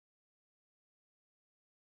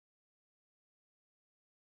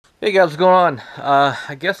Hey guys, what's going on?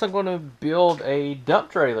 I guess I'm going to build a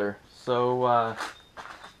dump trailer. I've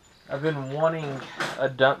been wanting a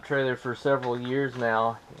dump trailer for several years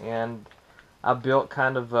now, and I built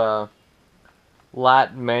kind of a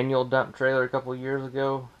light manual dump trailer a couple of years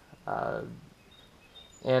ago, uh,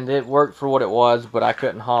 and it worked for what it was, but I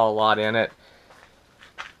couldn't haul a lot in it.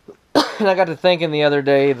 And I got to thinking the other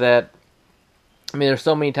day that, there's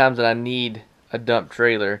so many times that I need a dump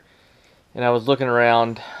trailer, and I was looking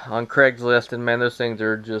around on Craigslist, and man, those things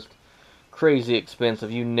are just crazy expensive.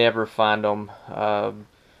 You never find them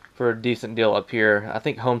for a decent deal up here. I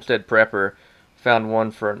think Homestead Prepper found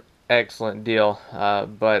one for an excellent deal,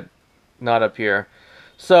 but not up here.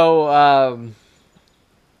 So,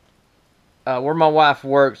 where my wife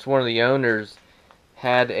works, one of the owners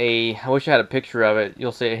had I wish I had a picture of it.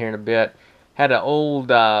 You'll see it here in a bit. Had an old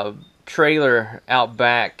trailer out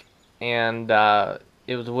back, and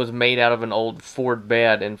it was made out of an old Ford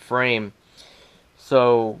bed and frame.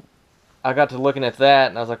 So I got to looking at that,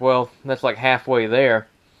 and I was like, well, that's like halfway there.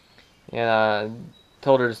 And I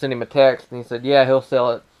told her to send him a text, and he said, yeah, he'll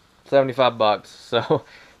sell it 75 bucks. So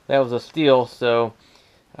that was a steal. So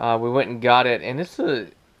we went and got it, and it's a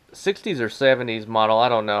 60s or 70s model, I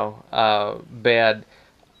don't know, bed.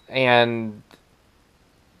 And,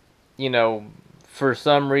 you know, for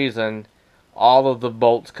some reason, all of the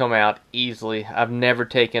bolts come out easily. I've never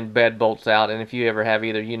taken bed bolts out, and if you ever have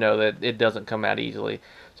either, you know that it doesn't come out easily.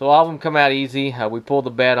 So all of them come out easy. We pulled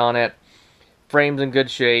the bed on it. Frame's in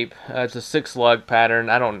good shape. It's a 6 lug pattern.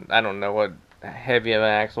 I don't know what heavy of an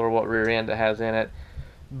axle or what rear end it has in it.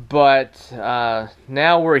 But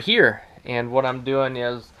now we're here, and what I'm doing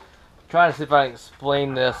is trying to see if I can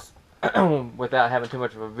explain this without having too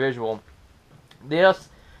much of a visual. This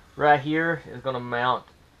right here is going to mount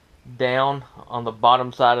down on the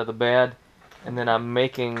bottom side of the bed, and then I'm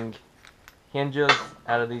making hinges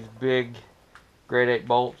out of these big grade 8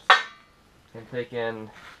 bolts and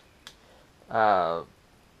taking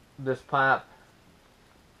this pipe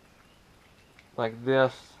like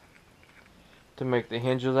this to make the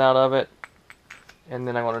hinges out of it, and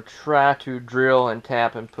then I'm going to try to drill and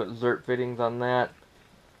tap and put Zerk fittings on that,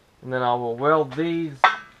 and then I will weld these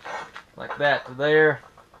like that to there,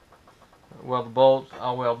 weld the bolts.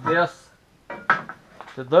 I'll weld this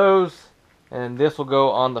to those, and this will go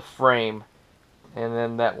on the frame, and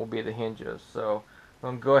then that will be the hinges. So I'm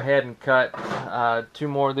going to go ahead and cut 2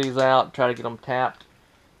 more of these out, try to get them tapped.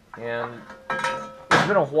 And it's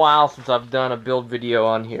been a while since I've done a build video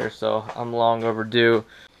on here, so I'm long overdue.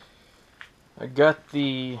 I got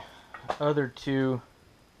the other 2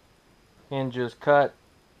 hinges cut.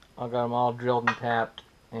 I got them all drilled and tapped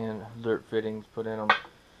and Zerk fittings put in them.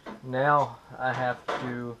 Now I have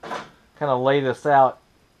to kind of lay this out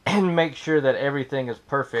and make sure that everything is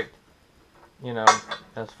perfect, you know,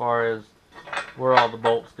 as far as where all the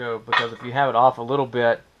bolts go, because if you have it off a little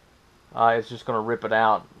bit, it's just going to rip it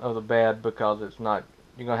out of the bed, because it's not,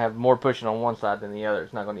 you're going to have more pushing on one side than the other.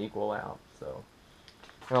 It's not going to equal out. So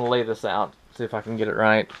I'm going to lay this out, see if I can get it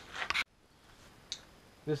right.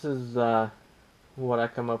 This is what I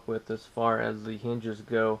come up with as far as the hinges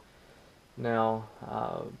go. Now,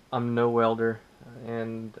 I'm no welder,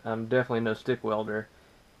 and I'm definitely no stick welder,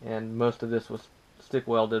 and most of this was stick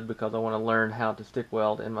welded because I want to learn how to stick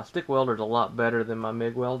weld, and my stick welder is a lot better than my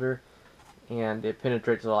MIG welder, and it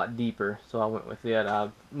penetrates a lot deeper, so I went with it. I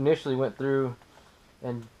initially went through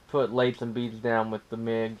and laid some beads down with the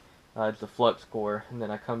MIG, it's a flux core, and then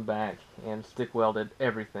I come back and stick welded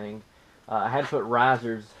everything. I had to put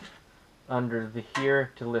risers under the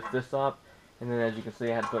here to lift this up, and then as you can see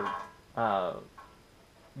I had to put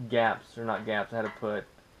gaps, or not gaps, I had to put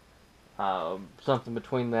something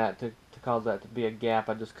between that to cause that to be a gap.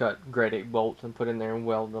 I just cut grade 8 bolts and put in there and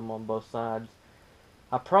welded them on both sides.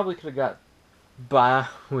 I probably could have got by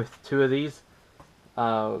with 2 of these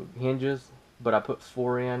hinges, but I put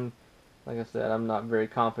 4 in. Like I said, I'm not very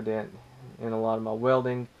confident in a lot of my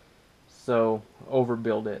welding, so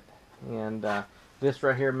overbuild it. And this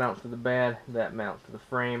right here mounts to the bed, that mounts to the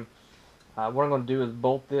frame. What I'm going to do is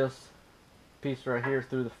bolt this piece right here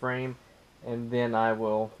through the frame, and then I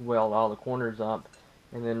will weld all the corners up,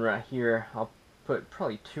 and then right here I'll put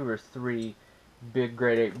probably 2 or 3 big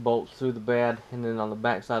grade 8 bolts through the bed, and then on the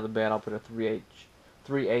back side of the bed I'll put a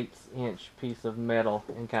 3/8 inch piece of metal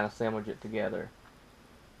and kind of sandwich it together.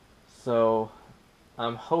 So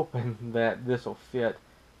I'm hoping that this will fit.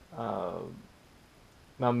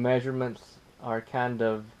 My measurements are kind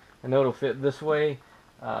of, I know it'll fit this way.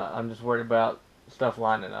 I'm just worried about stuff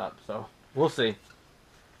lining up, so we'll see.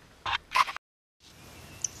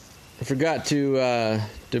 I forgot to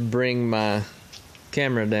bring my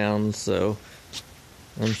camera down, so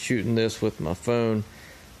I'm shooting this with my phone.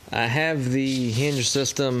 I have the hinge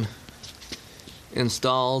system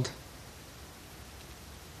installed,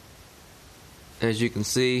 as you can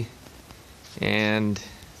see, and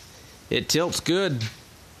it tilts good.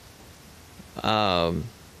 I'm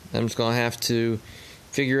just gonna have to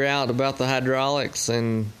figure out about the hydraulics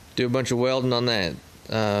and do a bunch of welding on that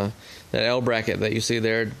that L bracket that you see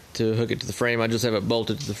there to hook it to the frame. I just have it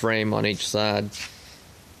bolted to the frame on each side,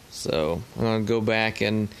 so I'm gonna go back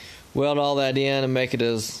and weld all that in and make it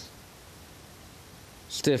as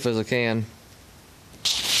stiff as I can.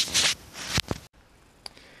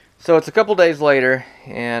 So it's a couple days later,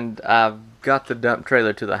 and I've got the dump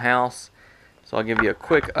trailer to the house. So I'll give you a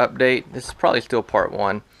quick update. This is probably still part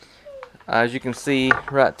one. As you can see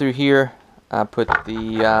right through here, I put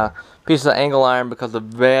the piece of angle iron because the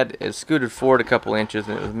bed is scooted forward a couple inches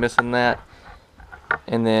and it was missing that.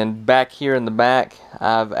 And then back here in the back,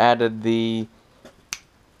 I've added the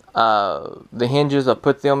hinges. I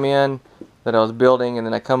put them in that I was building, and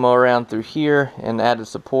then I come around through here and added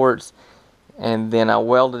supports, and then I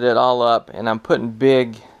welded it all up, and I'm putting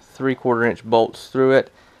big 3/4 inch bolts through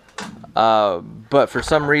it. But for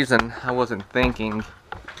some reason I wasn't thinking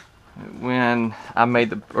when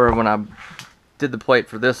I did the plate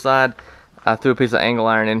for this side. I threw a piece of angle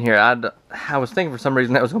iron in here. I was thinking for some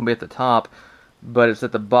reason that was going to be at the top, but it's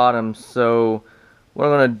at the bottom. So what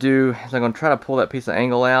I'm going to do is I'm going to try to pull that piece of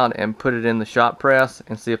angle out and put it in the shop press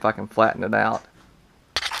and see if I can flatten it out.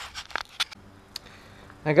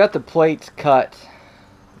 I got the plates cut.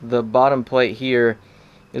 The bottom plate here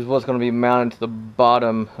is what's going to be mounted to the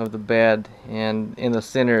bottom of the bed, and in the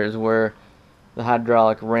center is where the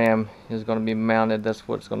hydraulic ram is going to be mounted. That's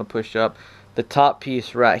what's going to push up. The top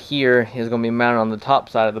piece right here is going to be mounted on the top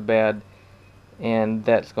side of the bed, and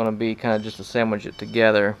that's going to be kind of just to sandwich it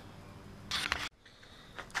together.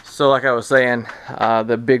 So like I was saying,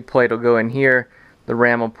 the big plate will go in here. The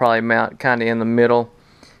ram will probably mount kind of in the middle,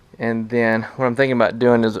 and then what I'm thinking about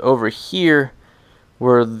doing is over here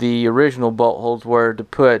where the original bolt holes were, to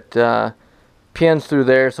put pins through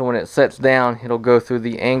there, so when it sets down it'll go through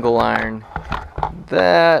the angle iron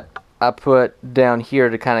that I put down here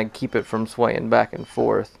to kind of keep it from swaying back and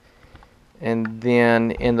forth. And then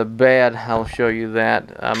in the bed, I'll show you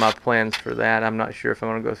that my plans for that. I'm not sure if I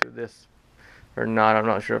want to go through this or not. I'm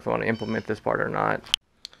not sure if I want to implement this part or not.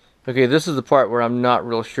 Okay, this is the part where I'm not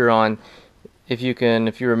real sure on. If you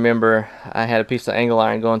remember, I had a piece of angle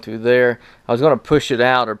iron going through there. I was going to push it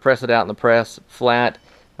out or press it out in the press flat.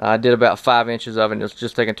 I did about 5 inches of it, and it was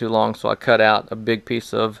just taking too long, so I cut out a big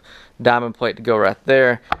piece of diamond plate to go right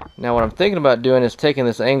there. Now what I'm thinking about doing is taking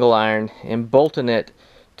this angle iron and bolting it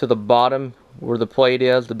to the bottom where the plate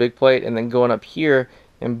is, the big plate, and then going up here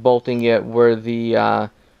and bolting it where the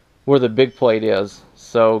big plate is.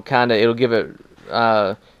 So kind of it'll give it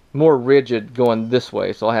more rigid going this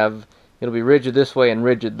way. So it'll be rigid this way and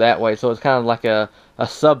rigid that way. So it's kind of like a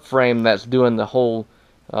subframe that's doing the whole,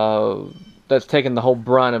 that's taking the whole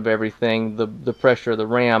brunt of everything, the pressure of the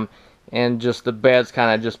ram, and just the bed's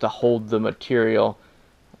kind of just to hold the material.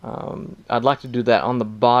 I'd like to do that on the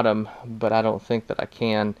bottom, but I don't think that I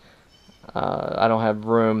can. I don't have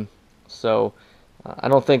room, so I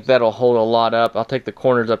don't think that'll hold a lot up. I'll take the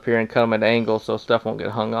corners up here and cut them at angles so stuff won't get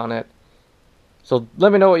hung on it. So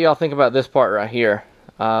let me know what y'all think about this part right here,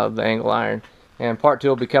 the angle iron. And part 2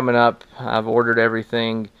 will be coming up. I've ordered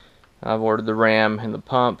everything. I've ordered the ram and the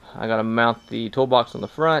pump. I got to mount the toolbox on the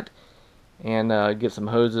front and get some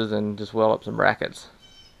hoses and just weld up some brackets.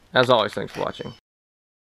 As always, thanks for watching.